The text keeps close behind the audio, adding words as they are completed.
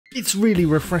It's really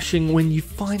refreshing when you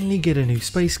finally get a new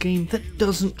space game that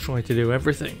doesn't try to do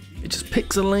everything. It just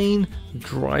picks a lane and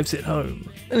drives it home.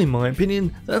 And in my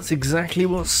opinion, that's exactly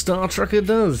what Star Trekker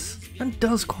does, and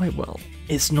does quite well.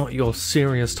 It's not your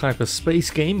serious type of space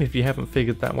game if you haven't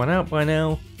figured that one out by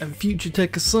now, and future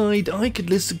tech aside, I could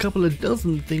list a couple of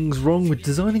dozen things wrong with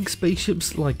designing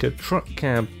spaceships like a truck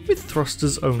cab with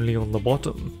thrusters only on the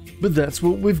bottom. But that's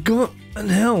what we've got, and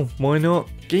hell, why not?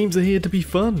 Games are here to be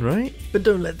fun, right? But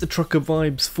don't let the trucker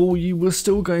vibes fool you, we're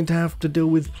still going to have to deal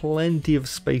with plenty of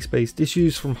space-based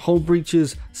issues from hull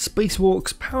breaches,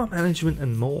 spacewalks, power management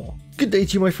and more. Good day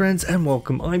to you my friends and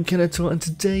welcome, I'm Kenator and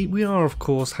today we are of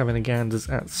course having a ganders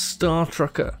at Star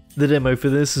Trekker. The demo for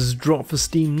this has dropped for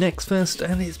Steam Next Fest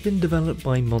and it's been developed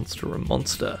by Monster &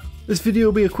 Monster. This video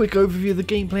will be a quick overview of the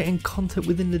gameplay and content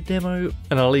within the demo,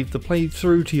 and I'll leave the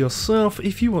playthrough to yourself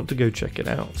if you want to go check it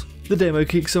out. The demo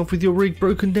kicks off with your rig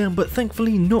broken down but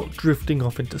thankfully not drifting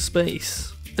off into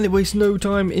space. And it wastes no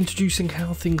time introducing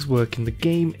how things work in the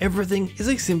game. Everything is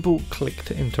a simple click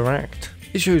to interact.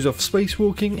 It shows off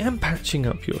spacewalking and patching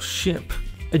up your ship,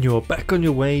 and you're back on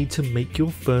your way to make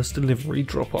your first delivery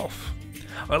drop off.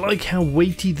 I like how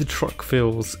weighty the truck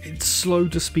feels. It's slow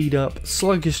to speed up,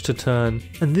 sluggish to turn,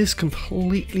 and this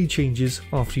completely changes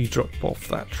after you drop off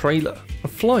that trailer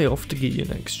and fly off to get your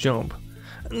next job.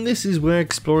 And this is where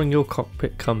exploring your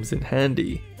cockpit comes in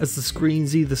handy, as the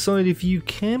screens either side of you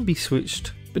can be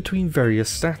switched between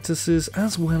various statuses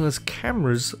as well as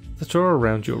cameras that are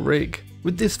around your rig.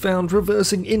 With this found,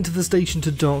 reversing into the station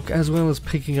to dock as well as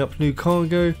picking up new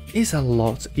cargo is a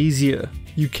lot easier.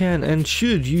 You can and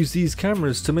should use these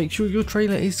cameras to make sure your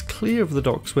trailer is clear of the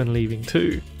docks when leaving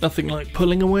too. Nothing like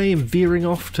pulling away and veering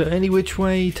off to any which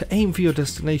way to aim for your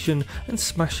destination and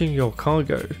smashing your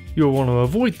cargo. You'll want to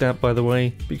avoid that by the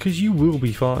way, because you will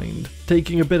be fined.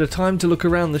 Taking a bit of time to look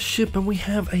around the ship and we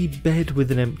have a bed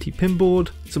with an empty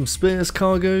pinboard, some spares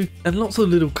cargo and lots of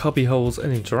little cubby holes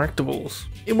and interactables.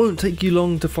 It won't take you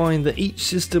long to find that each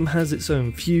system has its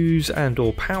own fuse and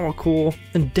or power core,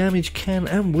 and damage can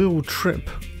and will trip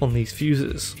on these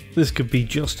fuses. This could be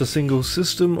just a single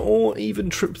system or even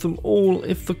trip them all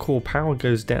if the core power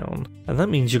goes down, and that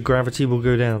means your gravity will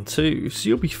go down too, so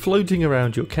you'll be floating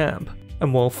around your cab.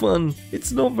 And while fun,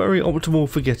 it's not very optimal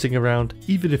for getting around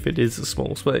even if it is a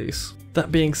small space.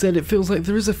 That being said, it feels like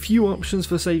there is a few options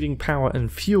for saving power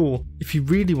and fuel if you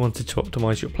really wanted to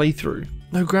optimise your playthrough.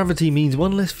 No gravity means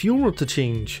one less fuel rod to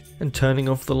change, and turning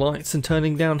off the lights and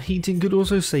turning down heating could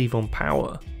also save on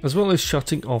power, as well as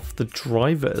shutting off the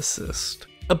driver assist.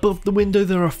 Above the window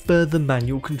there are further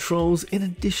manual controls in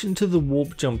addition to the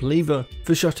warp jump lever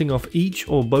for shutting off each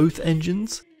or both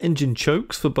engines, engine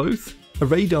chokes for both, a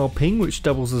radar ping which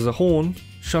doubles as a horn,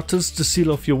 shutters to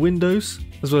seal off your windows,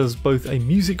 as well as both a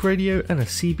music radio and a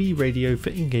CB radio for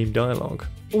in-game dialogue.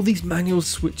 All these manual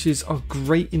switches are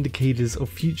great indicators of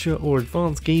future or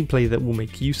advanced gameplay that will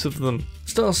make use of them.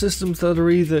 Star systems that are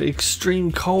either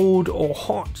extreme cold or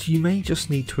hot you may just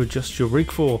need to adjust your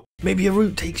rig for. Maybe a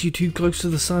route takes you too close to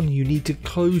the sun and you need to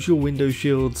close your window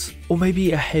shields, or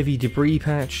maybe a heavy debris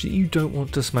patch that you don't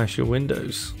want to smash your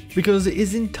windows. Because it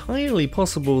is entirely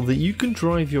possible that you can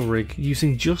drive your rig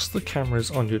using just the cameras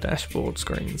on your dashboard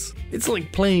screens. It's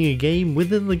like playing a game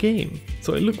within the game,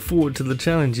 so I look forward to the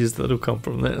challenges that will come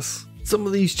from this. Some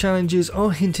of these challenges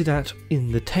are hinted at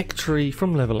in the tech tree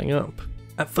from leveling up.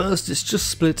 At first it's just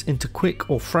split into quick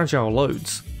or fragile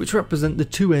loads, which represent the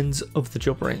two ends of the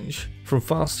job range, from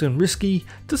fast and risky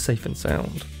to safe and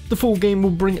sound. The full game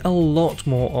will bring a lot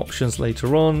more options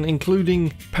later on,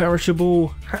 including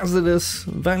perishable, hazardous,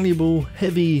 valuable,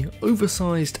 heavy,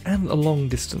 oversized and long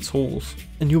distance hauls,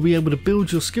 and you'll be able to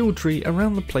build your skill tree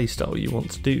around the playstyle you want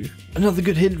to do. Another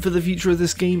good hint for the future of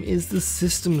this game is the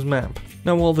systems map.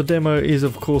 Now while the demo is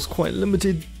of course quite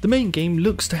limited, the main game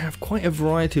looks to have quite a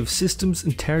variety of systems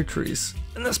and territories,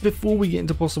 and that's before we get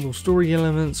into possible story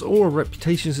elements or a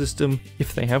reputation system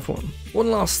if they have one.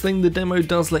 One last thing the demo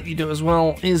does let you do as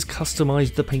well is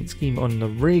customize the paint scheme on the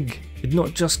rig, with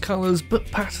not just colours but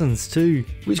patterns too,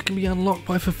 which can be unlocked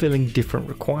by fulfilling different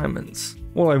requirements.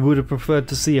 While I would have preferred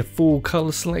to see a full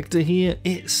colour selector here,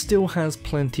 it still has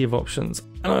plenty of options,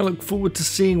 and I look forward to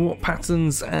seeing what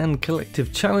patterns and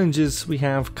collective challenges we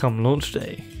have come launch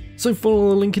day. So follow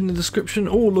the link in the description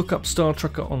or look up Star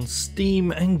Trekker on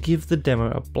Steam and give the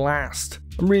demo a blast.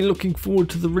 I'm really looking forward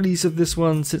to the release of this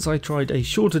one since I tried a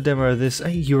shorter demo of this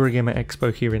at Eurogamer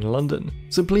Expo here in London,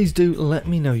 so please do let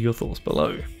me know your thoughts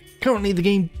below. Currently the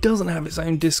game doesn't have its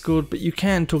own Discord, but you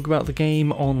can talk about the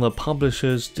game on the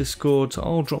publisher's Discord, so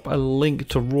I'll drop a link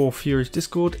to Raw Fury's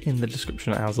Discord in the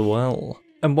description as well.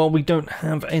 And while we don't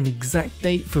have an exact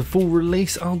date for full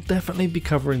release, I'll definitely be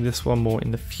covering this one more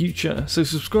in the future, so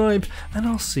subscribe and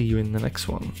I'll see you in the next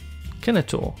one.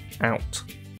 Kenator, out.